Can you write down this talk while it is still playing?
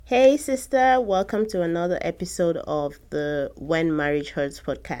Hey, sister, welcome to another episode of the When Marriage Hurts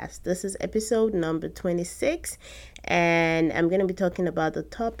podcast. This is episode number 26, and I'm going to be talking about the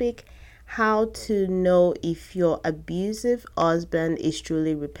topic how to know if your abusive husband is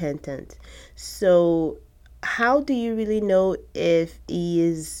truly repentant. So, how do you really know if he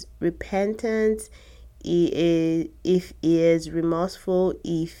is repentant? If he is remorseful,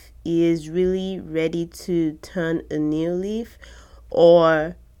 if he is really ready to turn a new leaf,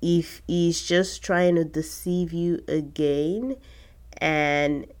 or if he's just trying to deceive you again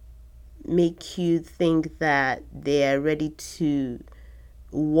and make you think that they are ready to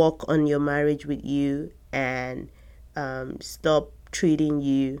work on your marriage with you and stop treating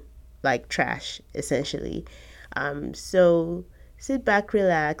you like trash, essentially. So sit back,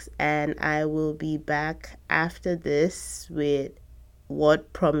 relax, and I will be back after this with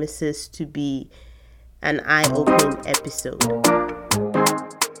what promises to be an eye-opening episode.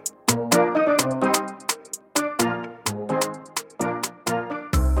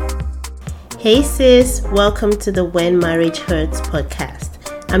 Hey sis, welcome to the When Marriage Hurts podcast.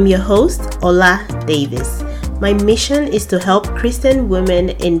 I'm your host, Ola Davis. My mission is to help Christian women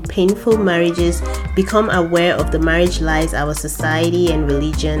in painful marriages become aware of the marriage lies our society and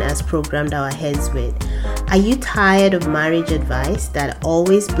religion has programmed our heads with. Are you tired of marriage advice that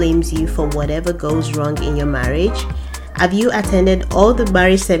always blames you for whatever goes wrong in your marriage? Have you attended all the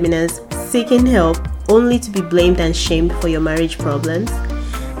marriage seminars seeking help only to be blamed and shamed for your marriage problems?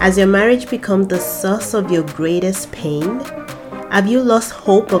 Has your marriage become the source of your greatest pain? Have you lost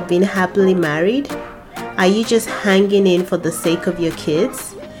hope of being happily married? Are you just hanging in for the sake of your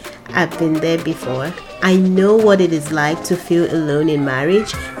kids? I've been there before. I know what it is like to feel alone in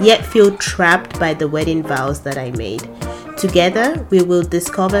marriage, yet feel trapped by the wedding vows that I made. Together, we will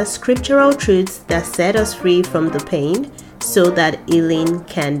discover scriptural truths that set us free from the pain so that healing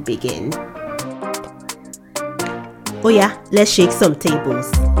can begin. Oh yeah, let's shake some tables.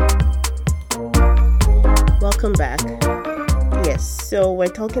 Welcome back. Yes, so we're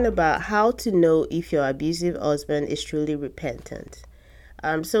talking about how to know if your abusive husband is truly repentant.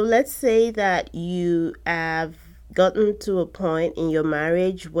 So let's say that you have gotten to a point in your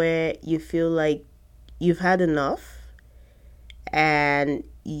marriage where you feel like you've had enough and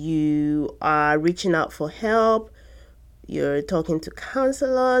you are reaching out for help. You're talking to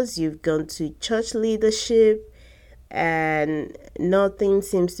counselors, you've gone to church leadership, and nothing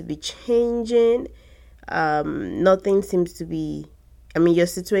seems to be changing. Your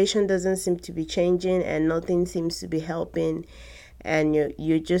situation doesn't seem to be changing and nothing seems to be helping, and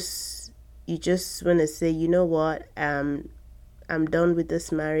you just want to say, you know what, I'm done with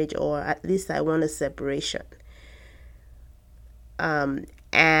this marriage, or at least I want a separation.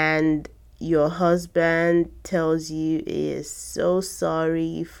 And your husband tells you he is so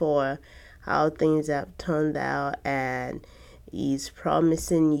sorry for how things have turned out, and he's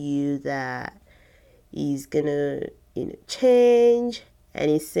promising you that he's gonna change, and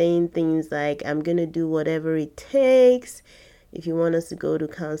he's saying things like, I'm gonna do whatever it takes. If you want us to go to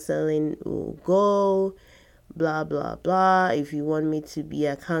counseling, we'll go, blah blah blah. If you want me to be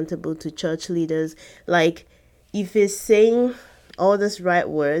accountable to church leaders, like, if he's saying all these right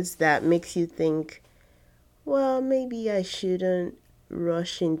words that makes you think, well, maybe I shouldn't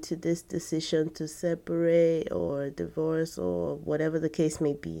rush into this decision to separate or divorce or whatever the case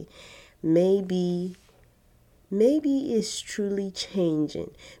may be. Maybe it's truly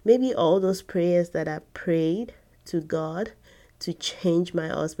changing. Maybe all those prayers that I prayed to God to change my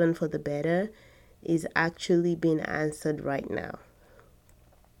husband for the better is actually being answered right now.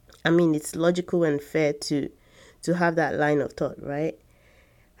 I mean, it's logical and fair to have that line of thought, right?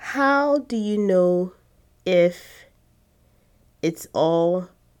 How do you know if it's all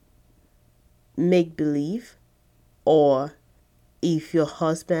make-believe, or if your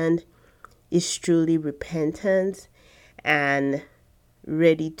husband is truly repentant and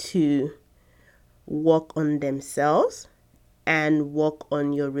ready to work on themselves and work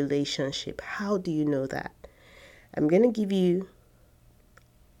on your relationship? How do you know that? I'm going to give you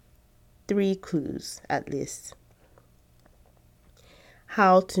 3 clues at least.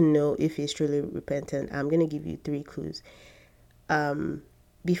 How to know if he's truly repentant. I'm going to give you 3 clues.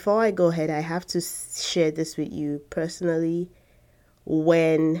 Before I go ahead, I have to share this with you personally.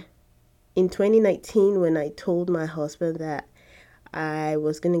 In 2019, when I told my husband that I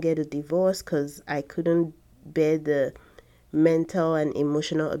was going to get a divorce because I couldn't bear the mental and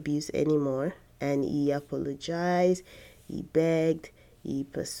emotional abuse anymore, and he apologized, he begged, he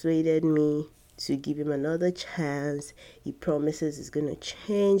persuaded me to give him another chance, he promises he's going to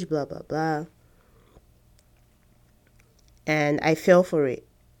change, blah blah blah. And I fell for it.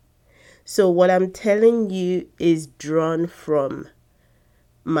 So what I'm telling you is drawn from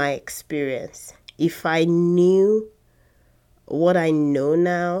my experience. If I knew what I know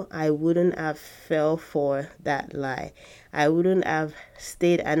now, I wouldn't have fell for that lie. I wouldn't have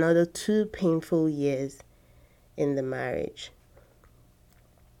stayed another 2 painful years in the marriage.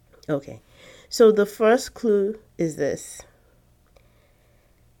 Okay, so the first clue is this.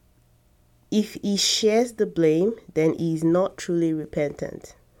 If he shares the blame, then he is not truly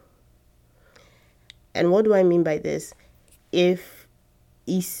repentant. And what do I mean by this? If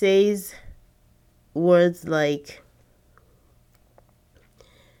he says words like,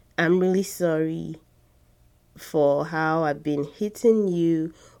 I'm really sorry for how I've been hitting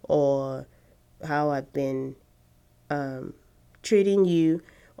you, or how I've been treating you,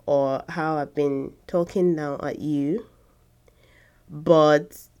 or how I've been talking down at you,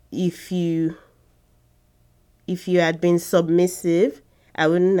 but if you had been submissive, I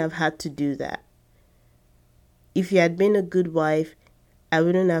wouldn't have had to do that. If you had been a good wife, I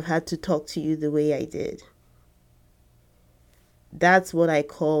wouldn't have had to talk to you the way I did. That's what I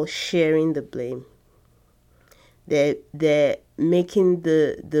call sharing the blame. They're making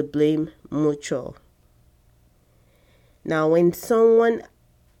the blame mutual. Now, when someone,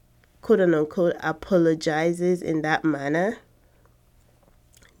 quote unquote, apologizes in that manner,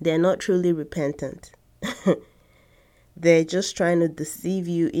 they're not truly repentant. They're just trying to deceive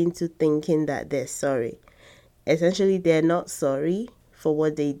you into thinking that they're sorry. Essentially, they're not sorry for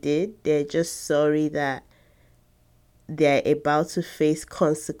what they did. They're just sorry that they're about to face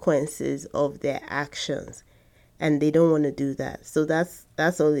consequences of their actions, and they don't want to do that. So that's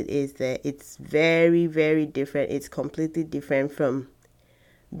all it is there. It's very, very different. It's completely different from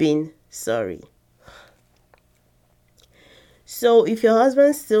being sorry. So if your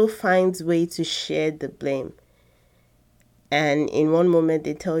husband still finds way to share the blame, and in one moment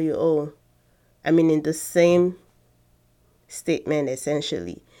they tell you, in the same statement,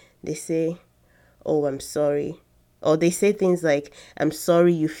 essentially, they say, oh, I'm sorry. Or they say things like, I'm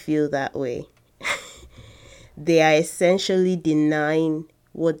sorry you feel that way. They are essentially denying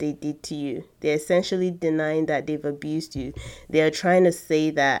what they did to you. They're essentially denying that they've abused you. They are trying to say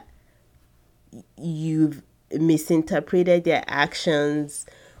that you've misinterpreted their actions,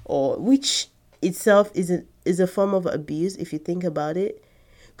 or which itself is a form of abuse if you think about it,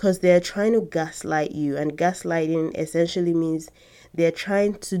 because they're trying to gaslight you, and gaslighting essentially means they're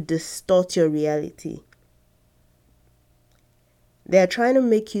trying to distort your reality. They're trying to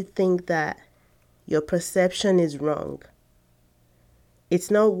make you think that your perception is wrong.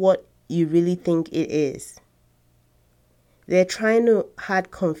 It's not what you really think it is. They're trying to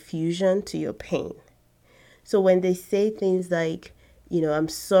add confusion to your pain. So when they say things like, I'm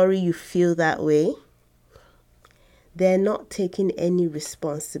sorry you feel that way, they're not taking any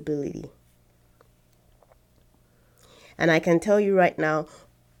responsibility. And I can tell you right now,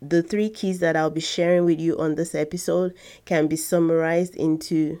 the 3 keys that I'll be sharing with you on this episode can be summarized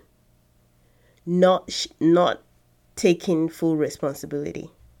into not taking full responsibility.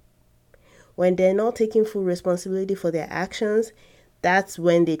 When they're not taking full responsibility for their actions, that's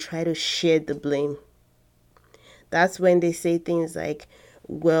when they try to share the blame. That's when they say things like,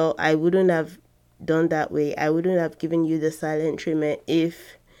 well, I wouldn't have done that way. I wouldn't have given you the silent treatment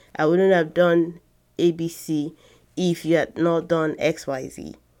if I wouldn't have done ABC if you had not done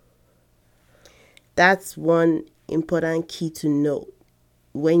XYZ. That's one important key to note.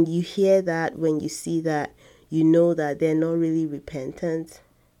 When you hear that, when you see that, you know that they're not really repentant.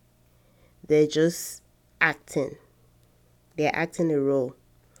 They're just acting. They're acting a role.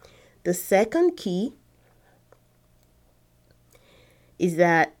 The second key is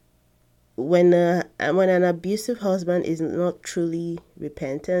that when an abusive husband is not truly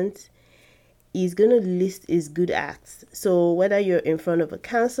repentant, he's going to list his good acts. So whether you're in front of a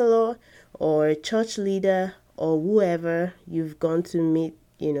counselor or a church leader or whoever you've gone to meet,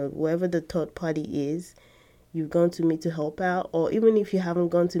 whoever the third party is, you've gone to meet to help out, or even if you haven't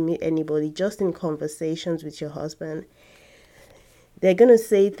gone to meet anybody, just in conversations with your husband, they're going to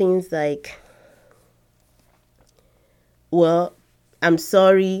say things like, well, I'm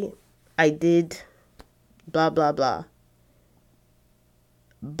sorry, I did blah, blah, blah.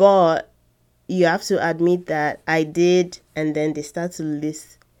 But you have to admit that I did, and then they start to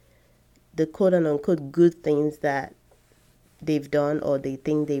list the quote unquote good things that they've done or they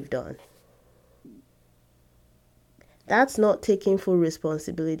think they've done. That's not taking full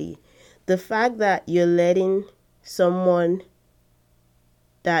responsibility. The fact that you're letting someone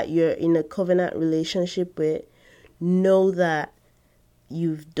that you're in a covenant relationship with know that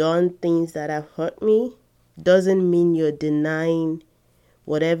you've done things that have hurt me doesn't mean you're denying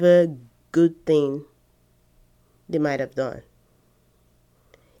whatever good thing they might have done.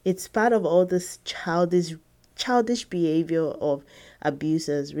 It's part of all this childish behavior of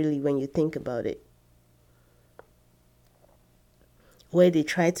abusers, really, when you think about it, where they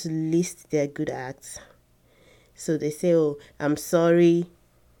try to list their good acts. So they say, oh, I'm sorry,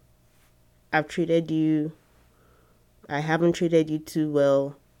 I haven't treated you too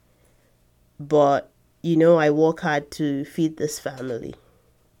well, but I work hard to feed this family.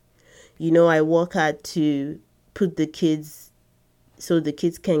 I work hard to put the kids so the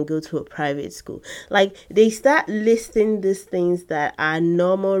kids can go to a private school. Like, they start listing these things that are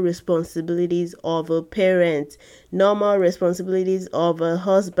normal responsibilities of a parent, normal responsibilities of a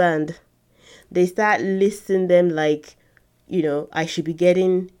husband. They start listing them like, I should be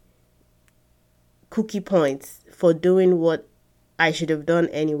getting cookie points for doing what I should have done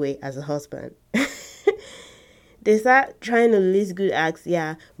anyway as a husband. They start trying to list good acts.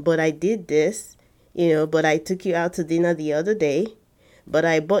 Yeah, but I did this, but I took you out to dinner the other day, but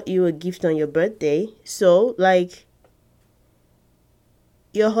I bought you a gift on your birthday. So, like,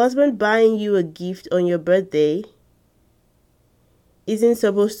 your husband buying you a gift on your birthday isn't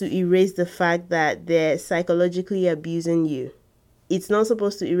supposed to erase the fact that they're psychologically abusing you. It's not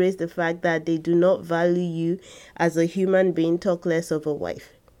supposed to erase the fact that they do not value you as a human being, talk less of a wife.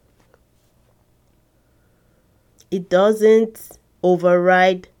 It doesn't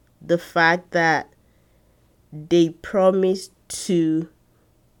override the fact that they promise to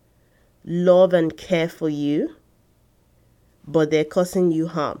love and care for you, but they're causing you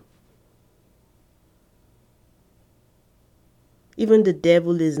harm. Even the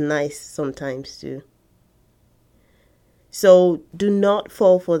devil is nice sometimes too. So do not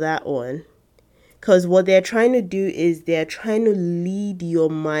fall for that one. Because what they're trying to do is they're trying to lead your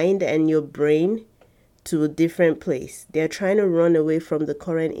mind and your brain to a different place. They're trying to run away from the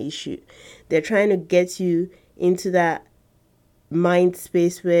current issue. They're trying to get you into that mind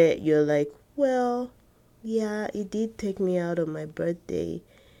space where you're like, well, yeah, he did take me out on my birthday.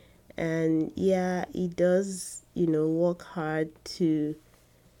 And yeah, he does, work hard to,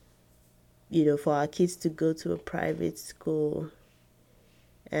 for our kids to go to a private school.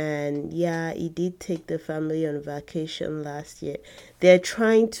 And yeah, he did take the family on vacation last year. They're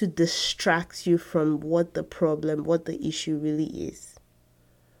trying to distract you from what the issue really is.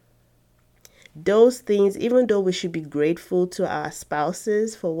 Those things, even though we should be grateful to our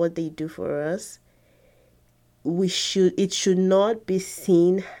spouses for what they do for us, it should not be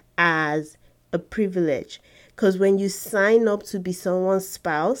seen as a privilege. Because when you sign up to be someone's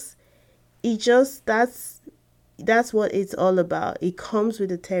spouse, that's what it's all about. It comes with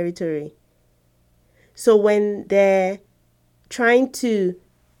the territory. So when they're trying to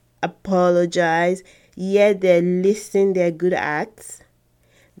apologize, yet they're listing their good acts,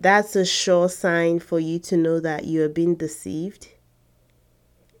 that's a sure sign for you to know that you are being deceived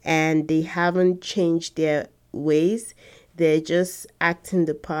and they haven't changed their ways. They're just acting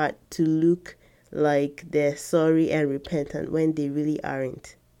the part to look like they're sorry and repentant when they really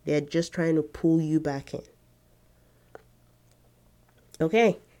aren't. They're just trying to pull you back in.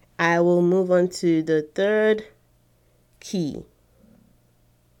 Okay, I will move on to the third key.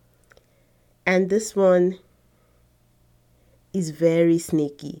 And this one is very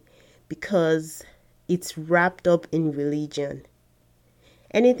sneaky because it's wrapped up in religion.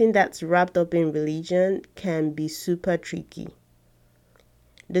 Anything that's wrapped up in religion can be super tricky.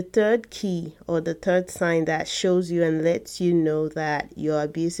 The third key, or the third sign that shows you and lets you know that your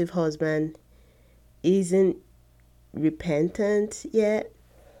abusive husband isn't repentant yet,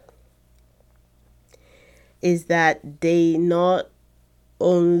 is that they not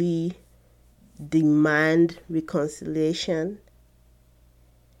only demand reconciliation,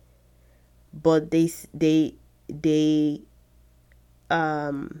 but they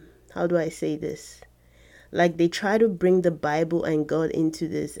how do I say this? Like, they try to bring the Bible and God into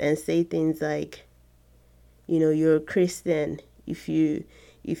this and say things like, you're a Christian. If you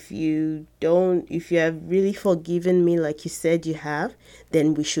have really forgiven me like you said you have,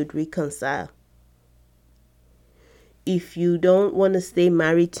 then we should reconcile. If you don't want to stay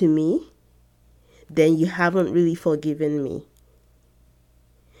married to me, then you haven't really forgiven me.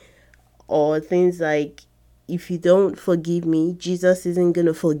 Or things like, if you don't forgive me, Jesus isn't going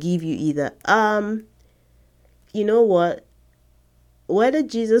to forgive you either. You know what? Whether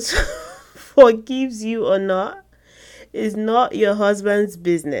Jesus forgives you or not is not your husband's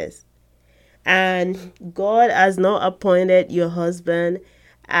business. And God has not appointed your husband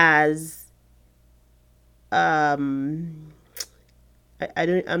as I'm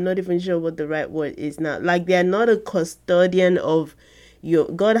not even sure what the right word is now. Like, they're not a custodian of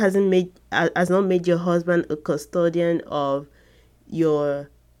God has not made your husband a custodian of your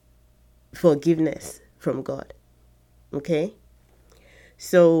forgiveness from God. Okay?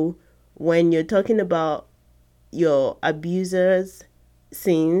 So when you're talking about your abuser's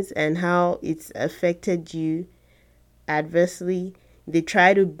sins and how it's affected you adversely, they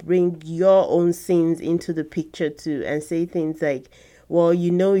try to bring your own sins into the picture too and say things like, well,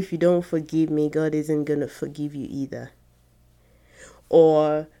 if you don't forgive me, God isn't going to forgive you either.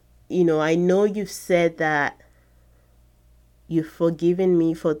 Or, I know you've said that you've forgiven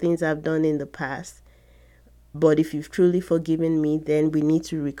me for things I've done in the past, but if you've truly forgiven me, then we need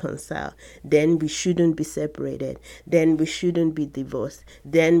to reconcile. Then we shouldn't be separated. Then we shouldn't be divorced.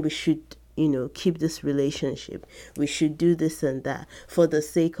 Then we should, keep this relationship. We should do this and that for the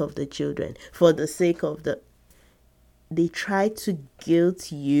sake of the children, for the sake of the... They try to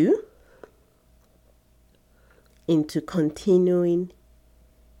guilt you into continuing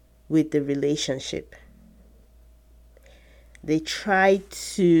with the relationship. They try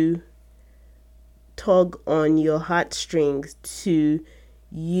to tug on your heartstrings to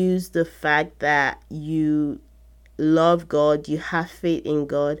use the fact that you love God, you have faith in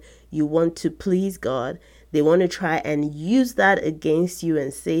God, you want to please God. They want to try and use that against you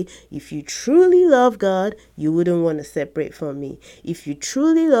and say, if you truly love God, you wouldn't want to separate from me. If you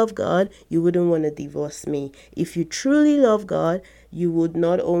truly love God, you wouldn't want to divorce me. If you truly love God, you would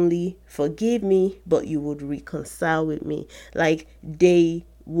not only forgive me, but you would reconcile with me. Like, they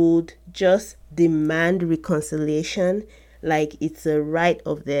would just demand reconciliation like it's a right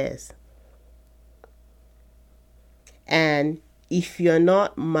of theirs. And if you're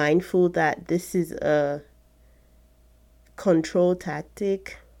not mindful that this is a control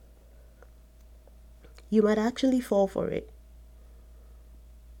tactic, you might actually fall for it.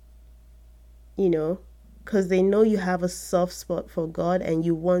 Because they know you have a soft spot for God and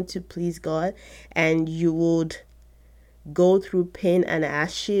you want to please God, and you would go through pain and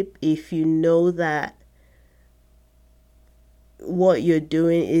hardship if you know that what you're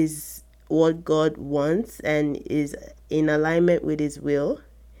doing is what God wants and is in alignment with His will.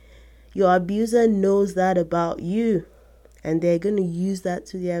 Your abuser knows that about you, and they're going to use that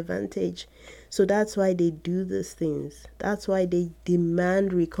to their advantage. So that's why they do these things. That's why they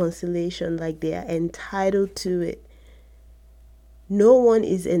demand reconciliation like they are entitled to it. No one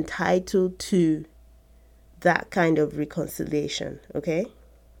is entitled to that kind of reconciliation, okay?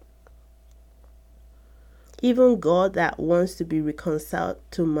 Even God that wants to be reconciled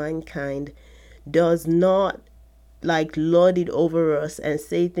to mankind does not lord it over us and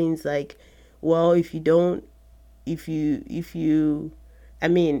say things like, well,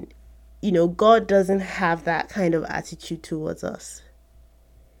 God doesn't have that kind of attitude towards us.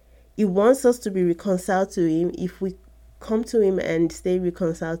 He wants us to be reconciled to Him. If we come to Him and stay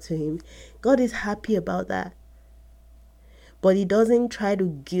reconciled to Him, God is happy about that. But He doesn't try to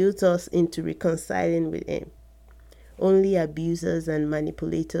guilt us into reconciling with Him. Only abusers and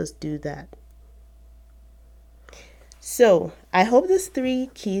manipulators do that. So, I hope these 3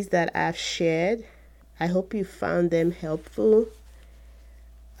 keys that I've shared, I hope you found them helpful.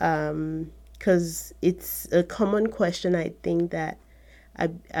 Because it's a common question I think that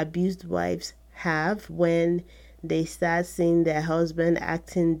abused wives have when they start seeing their husband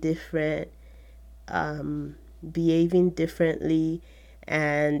acting different, behaving differently,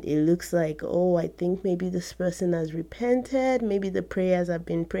 and it looks like, oh, I think maybe this person has repented, maybe the prayers I've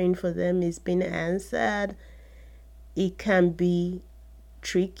been praying for them is being answered. It can be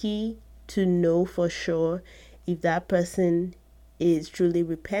tricky to know for sure if that person is truly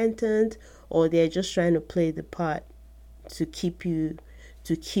repentant or they're just trying to play the part to keep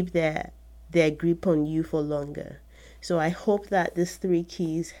their grip on you for longer. So I hope that these 3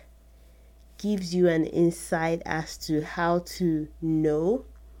 keys gives you an insight as to how to know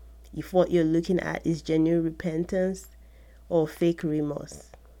if what you're looking at is genuine repentance or fake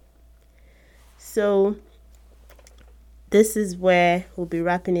remorse. So this is where we'll be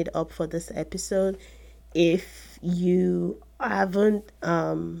wrapping it up for this episode. If you haven't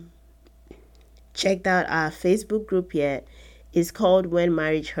checked out our Facebook group yet, it's called When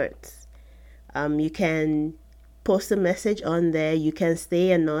Marriage Hurts. You can post a message on there. You can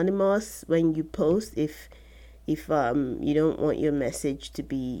stay anonymous when you post if you don't want your message to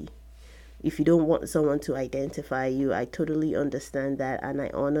be, if you don't want someone to identify you. I totally understand that and I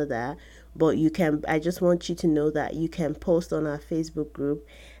honor that. But I just want you to know that you can post on our Facebook group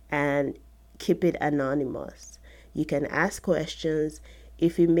and keep it anonymous. You can ask questions.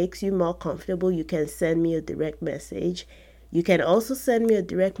 If it makes you more comfortable, you can send me a direct message. You can also send me a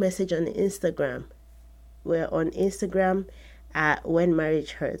direct message on Instagram. We're on Instagram at When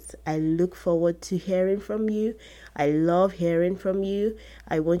Marriage Hurts. I look forward to hearing from you. I love hearing from you.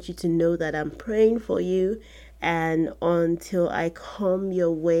 I want you to know that I'm praying for you. And until I come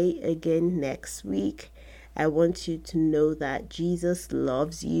your way again next week, I want you to know that Jesus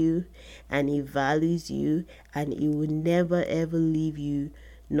loves you and He values you and He will never ever leave you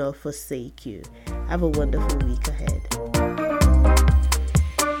nor forsake you. Have a wonderful week ahead.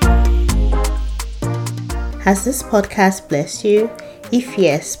 Has this podcast blessed you? If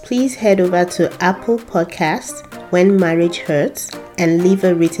yes, please head over to Apple Podcasts, When Marriage Hurts, and leave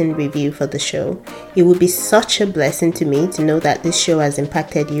a written review for the show. It would be such a blessing to me to know that this show has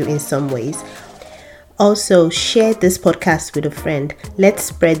impacted you in some ways. Also, share this podcast with a friend. Let's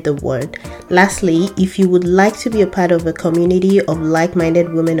spread the word. Lastly, if you would like to be a part of a community of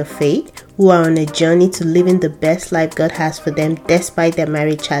like-minded women of faith who are on a journey to living the best life God has for them despite their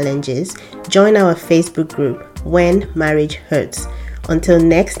marriage challenges, join our Facebook group, When Marriage Hurts. Until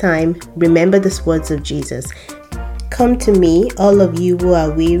next time, remember these words of Jesus. Come to me, all of you who are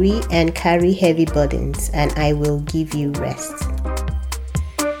weary and carry heavy burdens, and I will give you rest.